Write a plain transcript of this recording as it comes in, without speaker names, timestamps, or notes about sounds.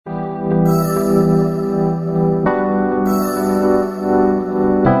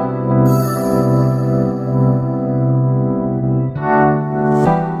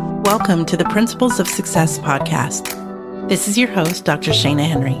to the Principles of Success podcast. This is your host, Dr. Shana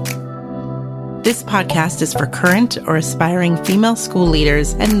Henry. This podcast is for current or aspiring female school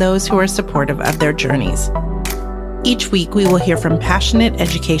leaders and those who are supportive of their journeys. Each week, we will hear from passionate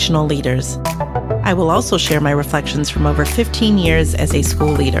educational leaders. I will also share my reflections from over 15 years as a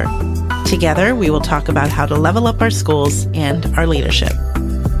school leader. Together, we will talk about how to level up our schools and our leadership.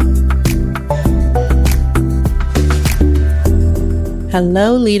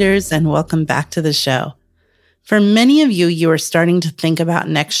 Hello, leaders, and welcome back to the show. For many of you, you are starting to think about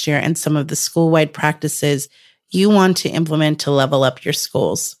next year and some of the school-wide practices you want to implement to level up your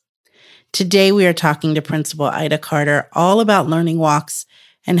schools. Today, we are talking to Principal Ida Carter all about learning walks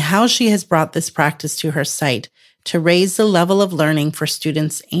and how she has brought this practice to her site to raise the level of learning for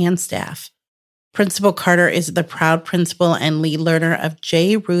students and staff. Principal Carter is the proud principal and lead learner of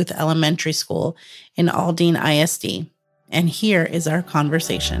J. Ruth Elementary School in Aldine ISD. And here is our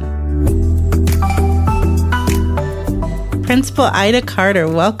conversation. Principal Ida Carter,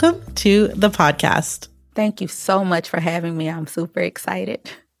 welcome to the podcast. Thank you so much for having me. I'm super excited.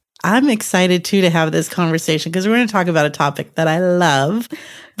 I'm excited, too, to have this conversation because we're going to talk about a topic that I love.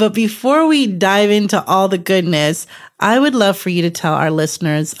 But before we dive into all the goodness, I would love for you to tell our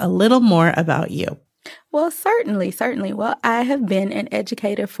listeners a little more about you. Well, certainly. Well, I have been an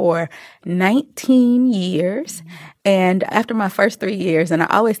educator for 19 years. And after my first 3 years, and I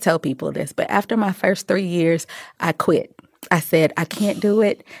always tell people this, but after my first 3 years, I quit. I said, I can't do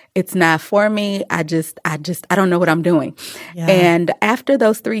it. It's not for me. I don't know what I'm doing. Yeah. And after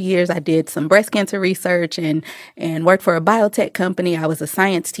those 3 years, I did some breast cancer research and worked for a biotech company. I was a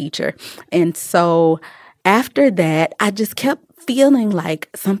science teacher. And so after that, I just kept feeling like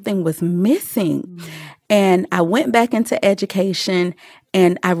something was missing. Mm-hmm. And I went back into education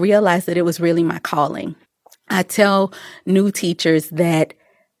and I realized that it was really my calling. I tell new teachers that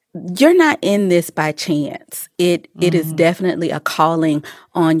you're not in this by chance. It is definitely a calling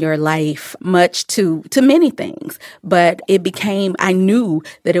on your life, much to many things. But I knew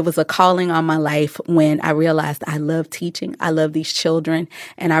that it was a calling on my life when I realized I love teaching. I love these children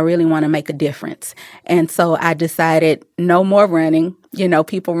and I really want to make a difference. And so I decided no more running. You know,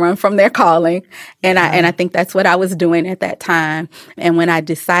 people run from their calling. And I think that's what I was doing at that time. And when I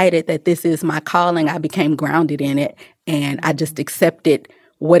decided that this is my calling, I became grounded in it and I just accepted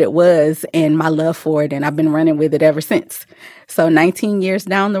what it was and my love for it. And I've been running with it ever since. So 19 years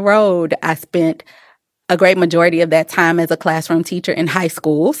down the road, I spent a great majority of that time as a classroom teacher in high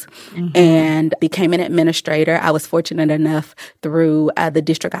schools and became an administrator. I was fortunate enough through the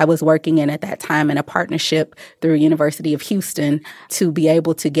district I was working in at that time in a partnership through University of Houston to be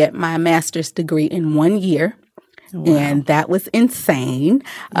able to get my master's degree in 1 year. Wow. And that was insane.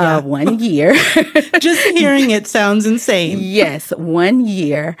 1 year. Just hearing it sounds insane. Yes, 1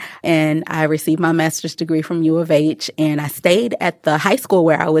 year. And I received my master's degree from U of H. And I stayed at the high school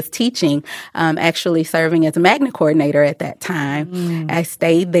where I was teaching, actually serving as a magnet coordinator at that time. I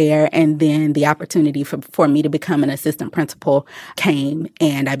stayed there. And then the opportunity for me to become an assistant principal came.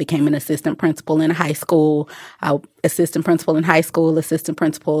 And I became an assistant principal in high school, assistant principal in high school, assistant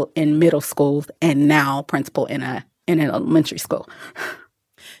principal in middle school, and now principal in an elementary school.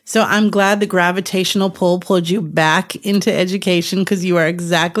 So I'm glad the gravitational pull pulled you back into education because you are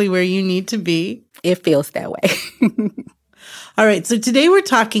exactly where you need to be. It feels that way. All right. So today we're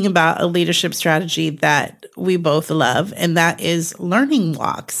talking about a leadership strategy that we both love, and that is learning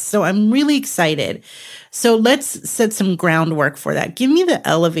walks. So I'm really excited. So let's set some groundwork for that. Give me the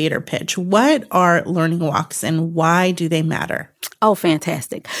elevator pitch. What are learning walks and why do they matter? Oh,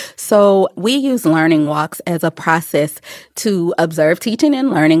 fantastic. So we use learning walks as a process to observe teaching and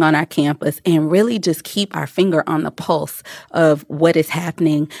learning on our campus and really just keep our finger on the pulse of what is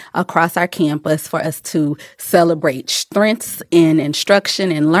happening across our campus for us to celebrate strengths in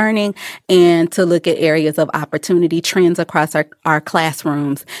instruction and learning and to look at areas of opportunity, trends across our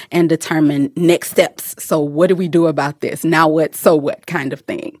classrooms and determine next steps. So what do we do about this? Now what? So what kind of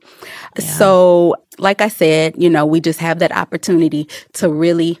thing? Yeah. So like I said, we just have that opportunity to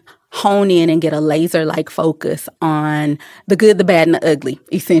really hone in and get a laser-like focus on the good, the bad, and the ugly,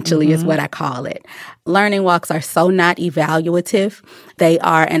 essentially is what I call it. Learning walks are so not evaluative. They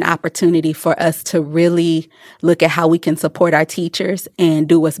are an opportunity for us to really look at how we can support our teachers and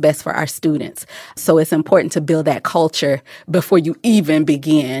do what's best for our students. So it's important to build that culture before you even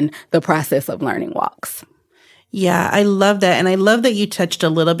begin the process of learning walks. Yeah, I love that. And I love that you touched a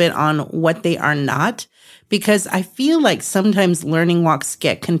little bit on what they are not, because I feel like sometimes learning walks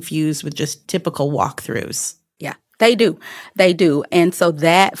get confused with just typical walkthroughs. Yeah, They do. They do. And so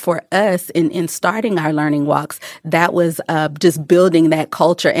that for us in starting our learning walks, that was just building that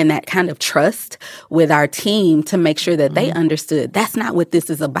culture and that kind of trust with our team to make sure that they understood that's not what this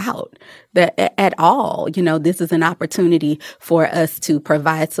is about at all. This is an opportunity for us to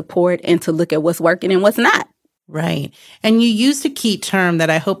provide support and to look at what's working and what's not. Right. And you used a key term that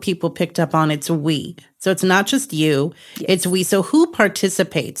I hope people picked up on. It's we. So it's not just you, it's we. So who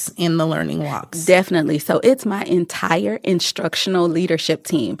participates in the learning walks? Definitely. So it's my entire instructional leadership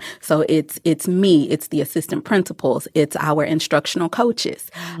team. So it's me, it's the assistant principals, it's our instructional coaches.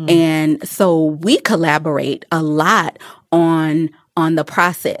 And so we collaborate a lot on the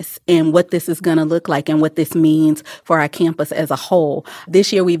process and what this is going to look like and what this means for our campus as a whole.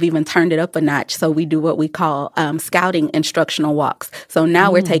 This year, we've even turned it up a notch. So we do what we call scouting instructional walks. So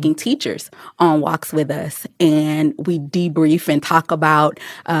now we're taking teachers on walks with us, and we debrief and talk about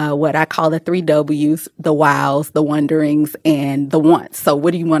what I call the 3 W's, the wows, the wonderings, and the wants. So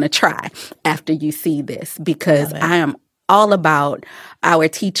what do you want to try after you see this? Because I am all about our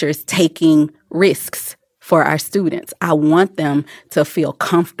teachers taking risks for our students. I want them to feel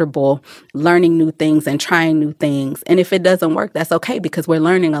comfortable learning new things and trying new things. And if it doesn't work, that's okay, because we're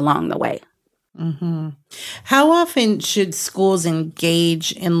learning along the way. How often should schools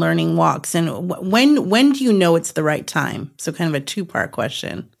engage in learning walks? And when do you know it's the right time? So kind of a 2-part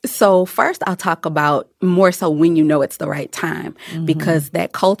question. So first, I'll talk about more so when you know it's the right time, because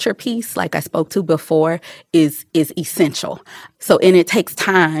that culture piece, like I spoke to before, is essential. And it takes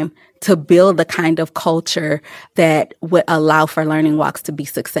time to build the kind of culture that would allow for learning walks to be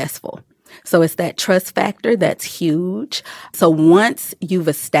successful. So it's that trust factor that's huge. So once you've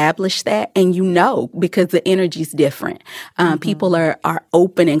established that, and because the energy's different, people are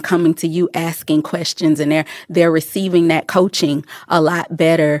open and coming to you asking questions, and they're receiving that coaching a lot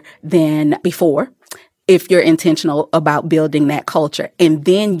better than before, if you're intentional about building that culture. And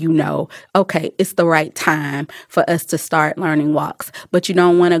then okay, it's the right time for us to start learning walks. But you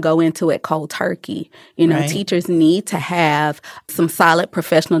don't want to go into it cold turkey. Right. Teachers need to have some solid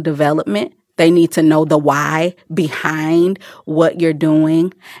professional development. They need to know the why behind what you're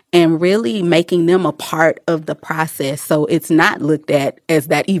doing and really making them a part of the process. So it's not looked at as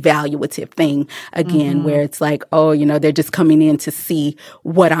that evaluative thing again, where it's like, they're just coming in to see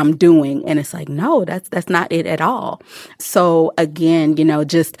what I'm doing. And it's like, no, that's not it at all. So again,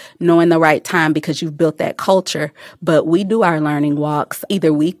 just knowing the right time, because you've built that culture. But we do our learning walks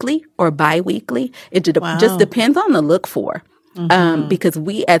either weekly or bi-weekly. It just depends on the look for. Because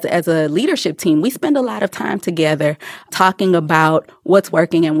we, as a leadership team, we spend a lot of time together talking about what's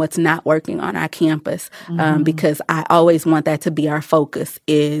working and what's not working on our campus. Because I always want that to be our focus,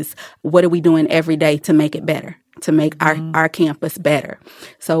 is what are we doing every day to make it better, to make our campus better.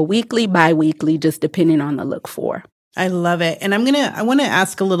 So weekly, bi-weekly, just depending on the look for. I love it. And I want to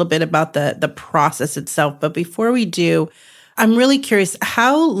ask a little bit about the process itself. But before we do, I'm really curious,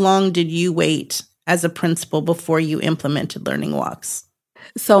 how long did you wait as a principal before you implemented learning walks?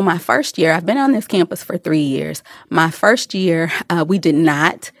 So my first year, I've been on this campus for 3 years. My first year, we did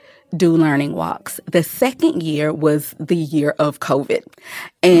not do learning walks. The second year was the year of COVID.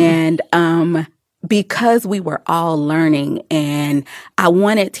 And because we were all learning, and I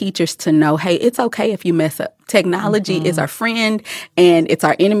wanted teachers to know, hey, it's okay if you mess up. Technology is our friend and it's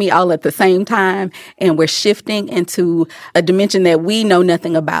our enemy all at the same time. And we're shifting into a dimension that we know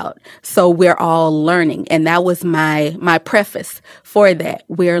nothing about. So we're all learning. And that was my preface for that.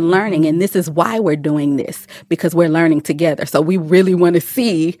 We're learning. And this is why we're doing this, because we're learning together. So we really want to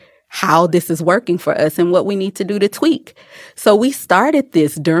see how this is working for us and what we need to do to tweak. So we started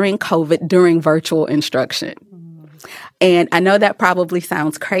this during COVID, during virtual instruction. And I know that probably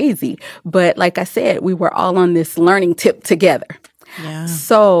sounds crazy, but like I said, we were all on this learning tip together. Yeah.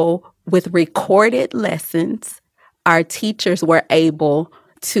 So with recorded lessons, our teachers were able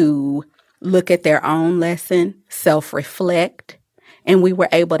to look at their own lesson, self-reflect, and we were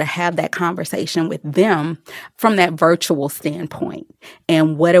able to have that conversation with them from that virtual standpoint.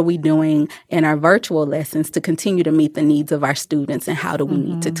 And what are we doing in our virtual lessons to continue to meet the needs of our students, and how do we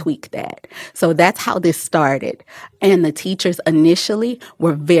need to tweak that? So that's how this started. And the teachers initially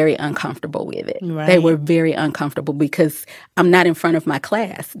were very uncomfortable with it. Right. They were very uncomfortable because I'm not in front of my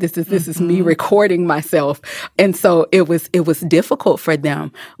class. This is me recording myself. And so it was difficult for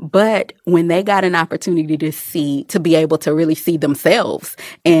them. But when they got an opportunity to be able to really see themselves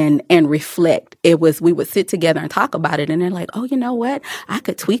and reflect, we would sit together and talk about it. And they're like, oh, you know what? I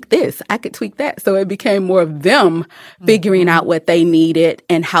could tweak this. I could tweak that. So it became more of them figuring out what they needed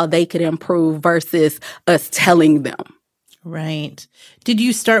and how they could improve versus us telling them. Right. Did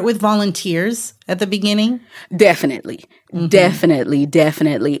you start with volunteers at the beginning? Definitely.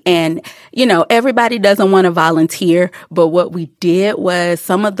 Definitely. And, everybody doesn't want to volunteer, but what we did was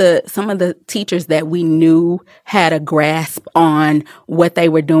some of the teachers that we knew had a grasp on what they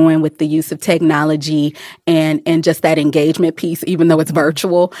were doing with the use of technology and just that engagement piece, even though it's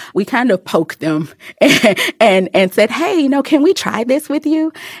virtual, we kind of poked them and said, hey, can we try this with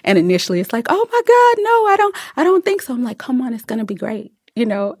you? And initially it's like, oh my God, no, I don't think so. I'm like, come on, it's going to be great.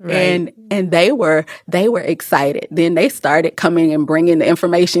 Right. And they were excited. Then they started coming and bringing the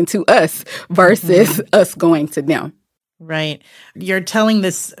information to us versus us going to them. Right. You're telling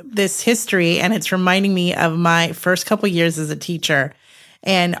this history, and it's reminding me of my first couple years as a teacher.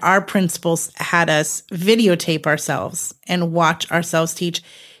 And our principals had us videotape ourselves and watch ourselves teach.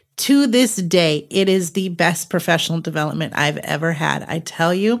 To this day, it is the best professional development I've ever had, I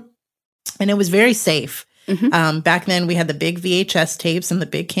tell you. And it was very safe. Back then, we had the big VHS tapes and the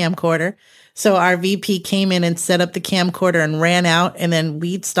big camcorder. So our VP came in and set up the camcorder and ran out, and then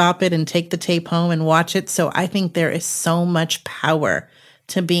we'd stop it and take the tape home and watch it. So I think there is so much power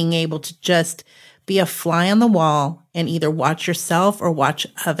to being able to just be a fly on the wall and either watch yourself or watch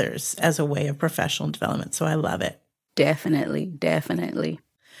others as a way of professional development. So I love it. Definitely.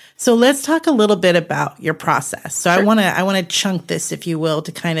 So let's talk a little bit about your process. So Sure. I want to chunk this, if you will,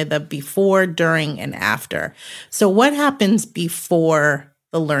 to kind of the before, during, and after. So what happens before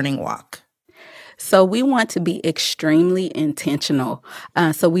the learning walk? So we want to be extremely intentional.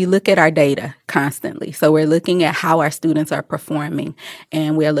 So we look at our data constantly. So we're looking at how our students are performing,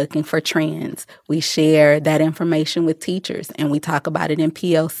 and we're looking for trends. We share that information with teachers, and we talk about it in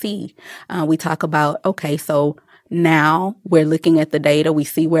PLC. We talk about, okay, so now we're looking at the data. We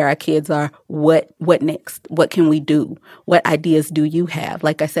see where our kids are. What next? What can we do? What ideas do you have?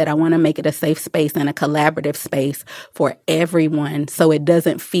 Like I said, I want to make it a safe space and a collaborative space for everyone so it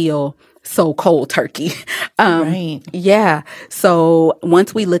doesn't feel so cold turkey. Right. Yeah. So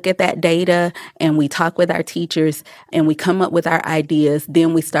once we look at that data and we talk with our teachers and we come up with our ideas,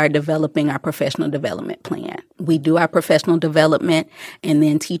 then we start developing our professional development plan. We do our professional development, and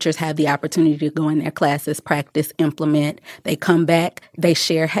then teachers have the opportunity to go in their classes, practice, implement. They come back, they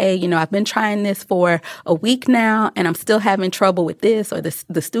share, hey, I've been trying this for a week now and I'm still having trouble with this, or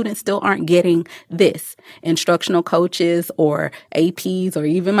the students still aren't getting this. Instructional coaches or APs or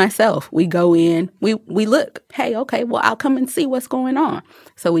even myself, we go in, we look, hey, okay, well, I'll come and see what's going on.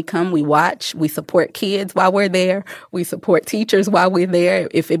 So we come, we watch, we support kids while we're there, we support teachers while we're there.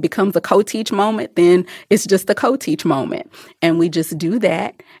 If it becomes a co-teach moment, then it's just a co-teach moment. And we just do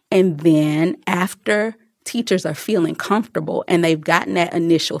that. And then after teachers are feeling comfortable and they've gotten that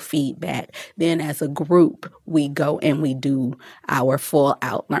initial feedback, then as a group, we go and we do our full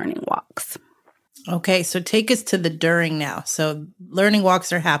out learning walks. Okay, so take us to the during now. So learning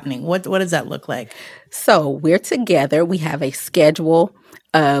walks are happening. What does that look like? So we're together. We have a schedule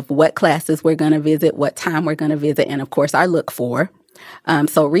of what classes we're going to visit, what time we're going to visit, and of course our look for.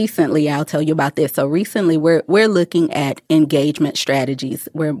 So recently, I'll tell you about this. So recently, we're looking at engagement strategies.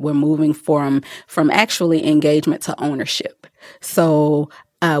 We're moving from actually engagement to ownership. So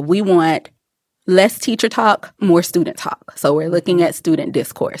we want less teacher talk, more student talk. So we're looking at student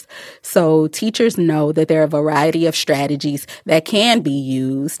discourse. So teachers know that there are a variety of strategies that can be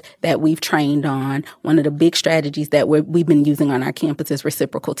used that we've trained on. One of the big strategies that we've been using on our campus is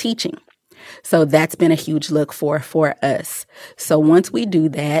reciprocal teaching. So that's been a huge look for us. So once we do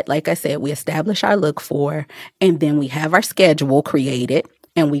that, like I said, we establish our look for, and then we have our schedule created.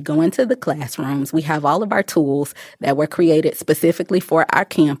 And we go into the classrooms. We have all of our tools that were created specifically for our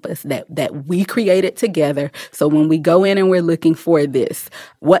campus that we created together. So when we go in and we're looking for this,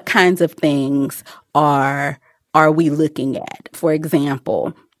 what kinds of things are we looking at? For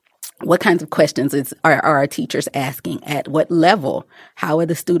example, what kinds of questions are our teachers asking? At what level? How are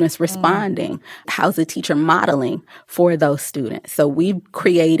the students responding? How's the teacher modeling for those students? So we've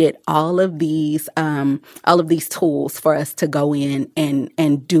created all of these tools for us to go in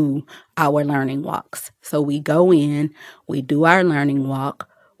and do our learning walks. So we go in, we do our learning walk,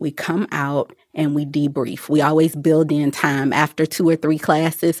 we come out, and we debrief. We always build in time after 2 or 3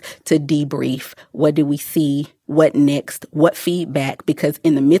 classes to debrief. What do we see? What next? What feedback? Because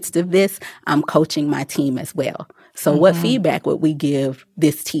in the midst of this, I'm coaching my team as well. So what feedback would we give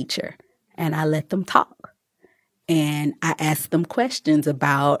this teacher? And I let them talk. And I ask them questions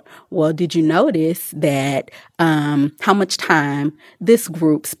about, well, did you notice that how much time this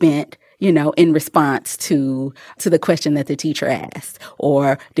group spent in response to the question that the teacher asked?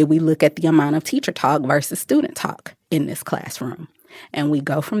 Or did we look at the amount of teacher talk versus student talk in this classroom? And we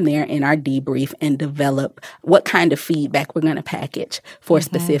go from there in our debrief and develop what kind of feedback we're going to package for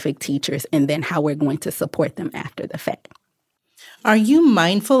specific teachers and then how we're going to support them after the fact. Are you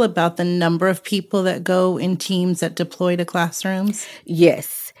mindful about the number of people that go in teams that deploy to classrooms?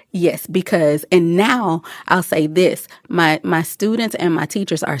 Yes, because, and now I'll say this, my students and my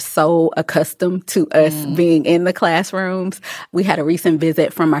teachers are so accustomed to us being in the classrooms. We had a recent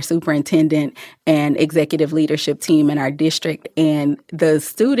visit from our superintendent and executive leadership team in our district, and the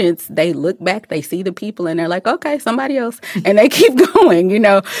students, they look back, they see the people, and they're like, okay, somebody else, and they keep going,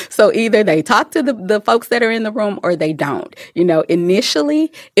 So either they talk to the folks that are in the room or they don't.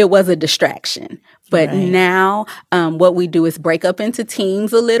 Initially, it was a distraction. But now what we do is break up into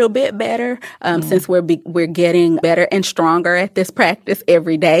teams a little bit better since we're getting better and stronger at this practice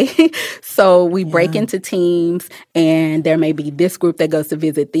every day. So we break into teams, and there may be this group that goes to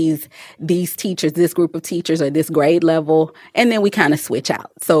visit these teachers, this group of teachers or this grade level, and then we kind of switch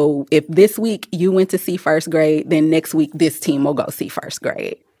out. So if this week you went to see first grade, then next week this team will go see first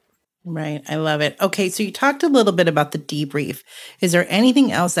grade. Right. I love it. Okay. So you talked a little bit about the debrief. Is there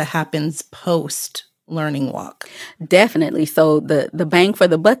anything else that happens post learning walk? Definitely. So the bang for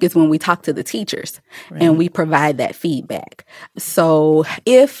the buck is when we talk to the teachers and we provide that feedback. So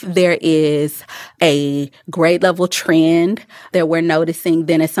if there is a grade level trend that we're noticing,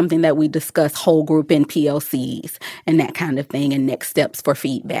 then it's something that we discuss whole group in PLCs and that kind of thing and next steps for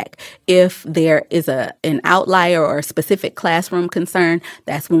feedback. If there is an outlier or a specific classroom concern,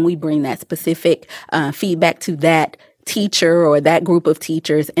 that's when we bring that specific feedback to that teacher or that group of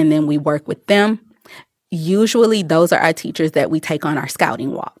teachers, and then we work with them. Usually those are our teachers that we take on our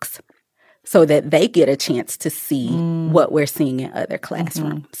scouting walks so that they get a chance to see what we're seeing in other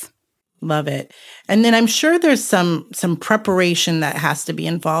classrooms. Love it. And then I'm sure there's some preparation that has to be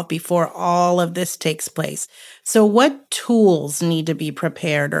involved before all of this takes place. So what tools need to be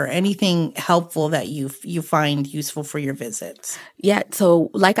prepared or anything helpful that you find useful for your visits? Yeah. So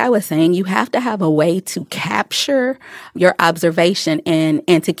like I was saying, you have to have a way to capture your observation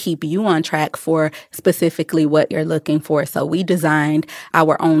and to keep you on track for specifically what you're looking for. So we designed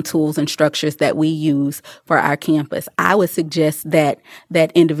our own tools and structures that we use for our campus. I would suggest that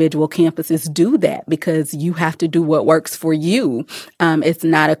individual campuses do that because you have to do what works for you. It's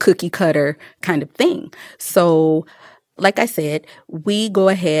not a cookie cutter kind of thing. So like I said, we go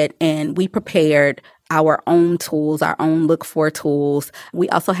ahead and we prepared our own tools, our own look for tools. We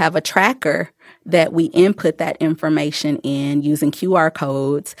also have a tracker that we input that information in using QR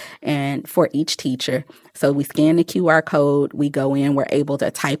codes and for each teacher. So we scan the QR code, we go in, we're able to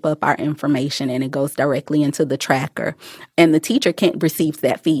type up our information and it goes directly into the tracker. And the teacher receives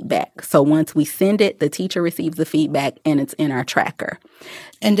that feedback. So once we send it, the teacher receives the feedback and it's in our tracker.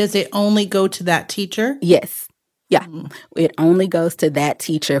 And does it only go to that teacher? Yes. Yeah. It only goes to that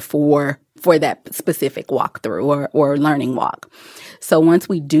teacher for that specific walkthrough or learning walk. So once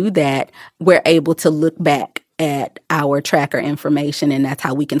we do that, we're able to look back at our tracker information, and that's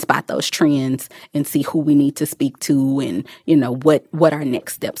how we can spot those trends and see who we need to speak to and, what our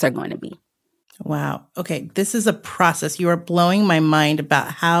next steps are going to be. Wow. Okay. This is a process. You are blowing my mind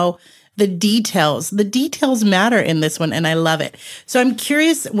about how the details matter in this one, and I love it. So I'm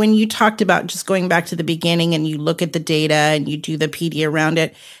curious, when you talked about just going back to the beginning and you look at the data and you do the PD around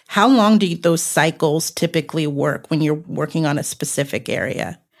it, how long do those cycles typically work when you're working on a specific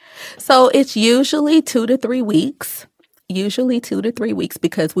area? So it's usually 2 to 3 weeks.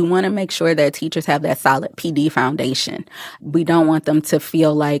 Because we want to make sure that teachers have that solid PD foundation. We don't want them to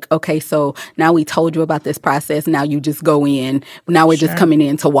feel like, okay, so now we told you about this process. Now you just go in. Now we're just coming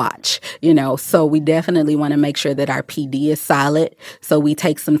in to watch, So we definitely want to make sure that our PD is solid. So we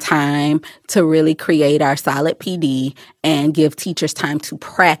take some time to really create our solid PD and give teachers time to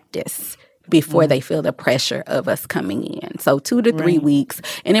practice before they feel the pressure of us coming in. So 2 to 3 weeks.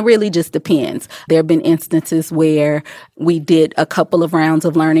 And it really just depends. There have been instances where we did a couple of rounds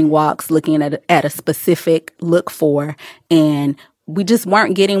of learning walks looking at a specific look for, and we just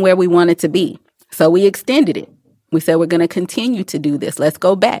weren't getting where we wanted to be. So we extended it. We said, we're going to continue to do this. Let's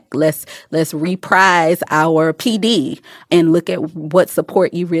go back. Let's reprise our PD and look at what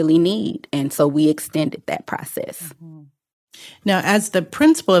support you really need. And so we extended that process. Now, as the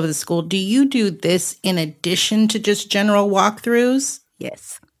principal of the school, do you do this in addition to just general walkthroughs?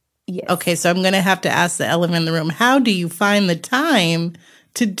 Yes. Okay, so I'm going to have to ask the elephant in the room. How do you find the time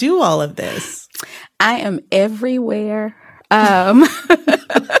to do all of this? I am everywhere. I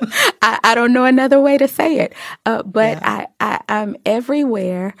don't know another way to say it, but yeah. I'm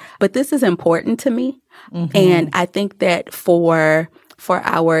everywhere. But this is important to me. And I think that for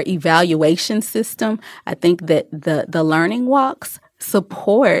our evaluation system, I think that the learning walks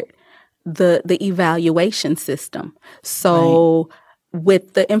support the evaluation system. So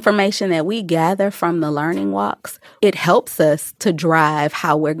with the information that we gather from the learning walks, it helps us to drive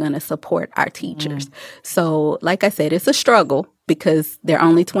how we're going to support our teachers. So like I said, it's a struggle because they're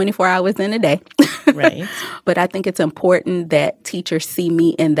only 24 hours in a day. Right. But I think it's important that teachers see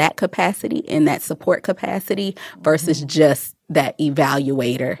me in that capacity, in that support capacity, versus just that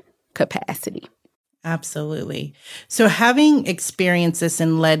evaluator capacity. Absolutely. So having experienced this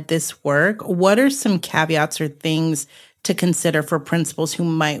and led this work, what are some caveats or things to consider for principals who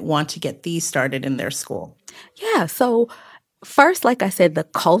might want to get these started in their school? Yeah. So first, like I said, the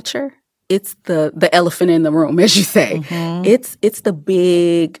culture, it's the elephant in the room, as you say. It's the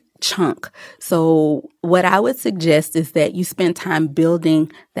big chunk. So what I would suggest is that you spend time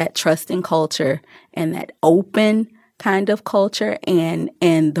building that trusting culture and that open kind of culture and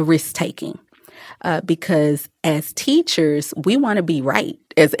the risk-taking. Because as teachers, we want to be right.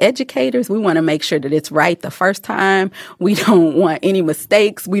 As educators, we want to make sure that it's right the first time. We don't want any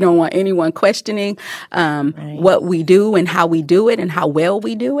mistakes. We don't want anyone questioning what we do and how we do it and how well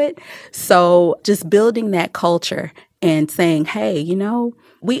we do it. So just building that culture and saying, hey, you know,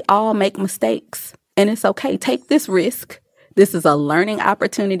 we all make mistakes and it's okay. Take this risk. This is a learning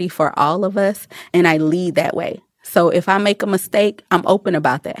opportunity for all of us. And I lead that way. So if I make a mistake, I'm open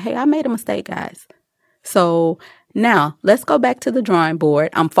about that. Hey, I made a mistake, guys. So now let's go back to the drawing board.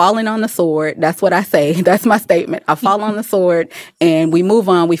 I'm falling on the sword. That's what I say. That's my statement. I fall on the sword and we move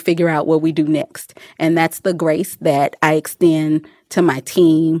on. We figure out what we do next. And that's the grace that I extend to my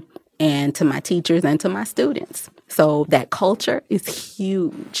team and to my teachers and to my students. So that culture is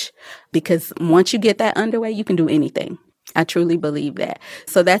huge because once you get that underway, you can do anything. I truly believe that.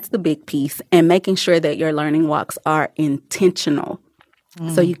 So that's the big piece, and making sure that your learning walks are intentional.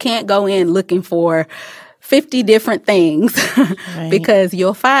 So you can't go in looking for 50 different things because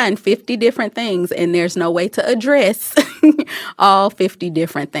you'll find 50 different things and there's no way to address all 50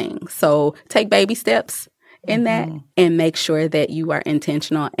 different things. So take baby steps in that and make sure that you are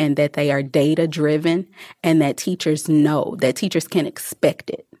intentional and that they are data driven and that teachers know, that teachers can expect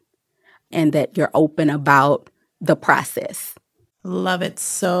it and that you're open about the process. Love it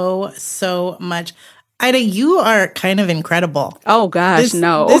so much. Ida, you are kind of incredible. Oh, gosh,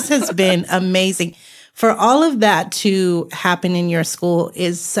 no. This has been amazing. For all of that to happen in your school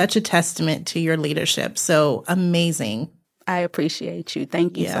is such a testament to your leadership. So amazing. I appreciate you.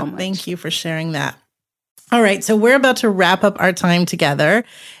 Thank you so much. Thank you for sharing that. All right, so we're about to wrap up our time together,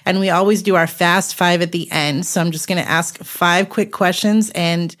 and we always do our fast five at the end. So I'm just going to ask 5 quick questions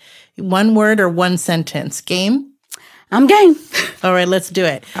and 1 word or 1 sentence. Game? I'm game. All right, let's do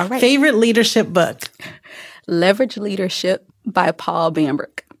it. All right. Favorite leadership book? Leverage Leadership by Paul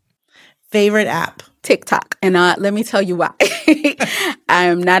Bambrick. Favorite app? TikTok. And let me tell you why.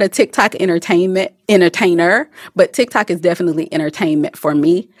 I'm not a TikTok entertainer, but TikTok is definitely entertainment for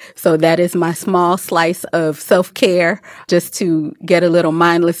me. So that is my small slice of self-care just to get a little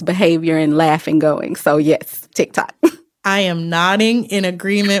mindless behavior and laughing going. So yes, TikTok. I am nodding in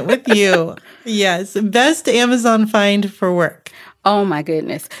agreement with you. Yes. Best Amazon find for work. Oh my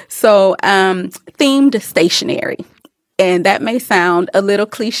goodness. So themed stationery. And that may sound a little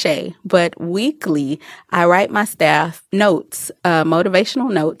cliche, but weekly, I write my staff notes,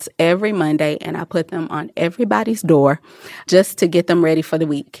 motivational notes every Monday, and I put them on everybody's door just to get them ready for the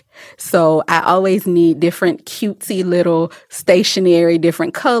week. So I always need different cutesy little stationery,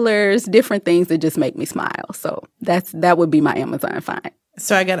 different colors, different things that just make me smile. So that would be my Amazon find.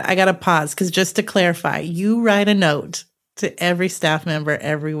 So I got to pause because just to clarify, you write a note to every staff member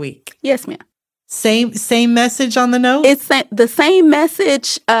every week. Yes, ma'am. Same message on the note? It's the same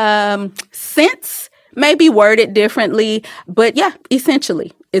message, since maybe worded differently, but yeah,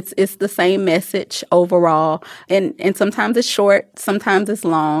 essentially it's the same message overall. And sometimes it's short, sometimes it's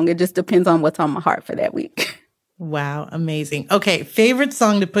long. It just depends on what's on my heart for that week. Wow, amazing. Okay, favorite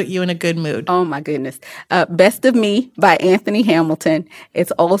song to put you in a good mood? Oh my goodness. Best of Me by Anthony Hamilton.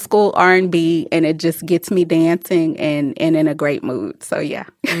 It's old school R&B and it just gets me dancing and in a great mood. So yeah.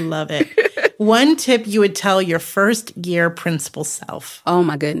 Love it. 1 tip you would tell your first year principal self? Oh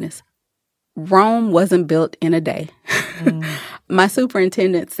my goodness. Rome wasn't built in a day. My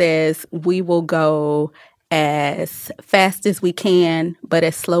superintendent says we will go as fast as we can, but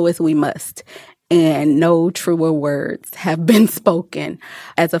as slow as we must. And no truer words have been spoken.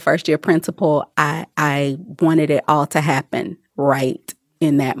 As a first-year principal, I wanted it all to happen right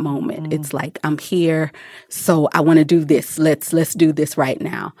in that moment. It's like, I'm here, so I want to do this. Let's do this right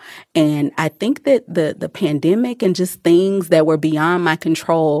now. And I think that the pandemic and just things that were beyond my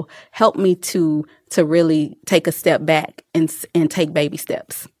control helped me to really take a step back and take baby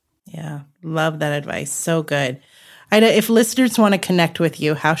steps. Yeah, love that advice. So good. Ida, if listeners want to connect with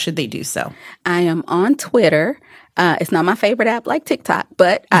you, how should they do so? I am on Twitter. It's not my favorite app like TikTok,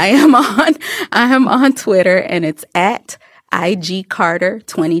 but I am on Twitter, and it's at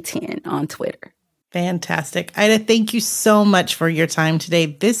IGCarter2010 on Twitter. Fantastic. Ida, thank you so much for your time today.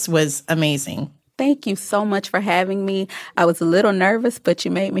 This was amazing. Thank you so much for having me. I was a little nervous, but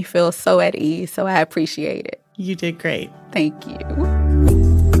you made me feel so at ease, so I appreciate it. You did great. Thank you.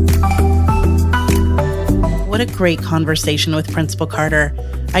 What a great conversation with Principal Carter.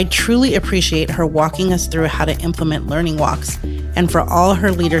 I truly appreciate her walking us through how to implement learning walks and for all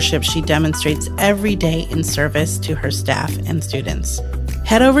her leadership she demonstrates every day in service to her staff and students.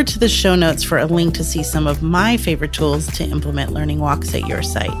 Head over to the show notes for a link to see some of my favorite tools to implement learning walks at your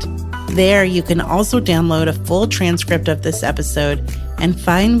site. There, you can also download a full transcript of this episode and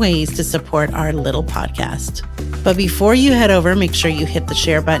find ways to support our little podcast. But before you head over, make sure you hit the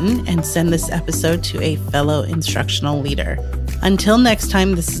share button and send this episode to a fellow instructional leader. Until next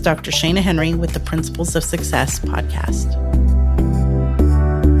time, this is Dr. Shana Henry with the Principles of Success podcast.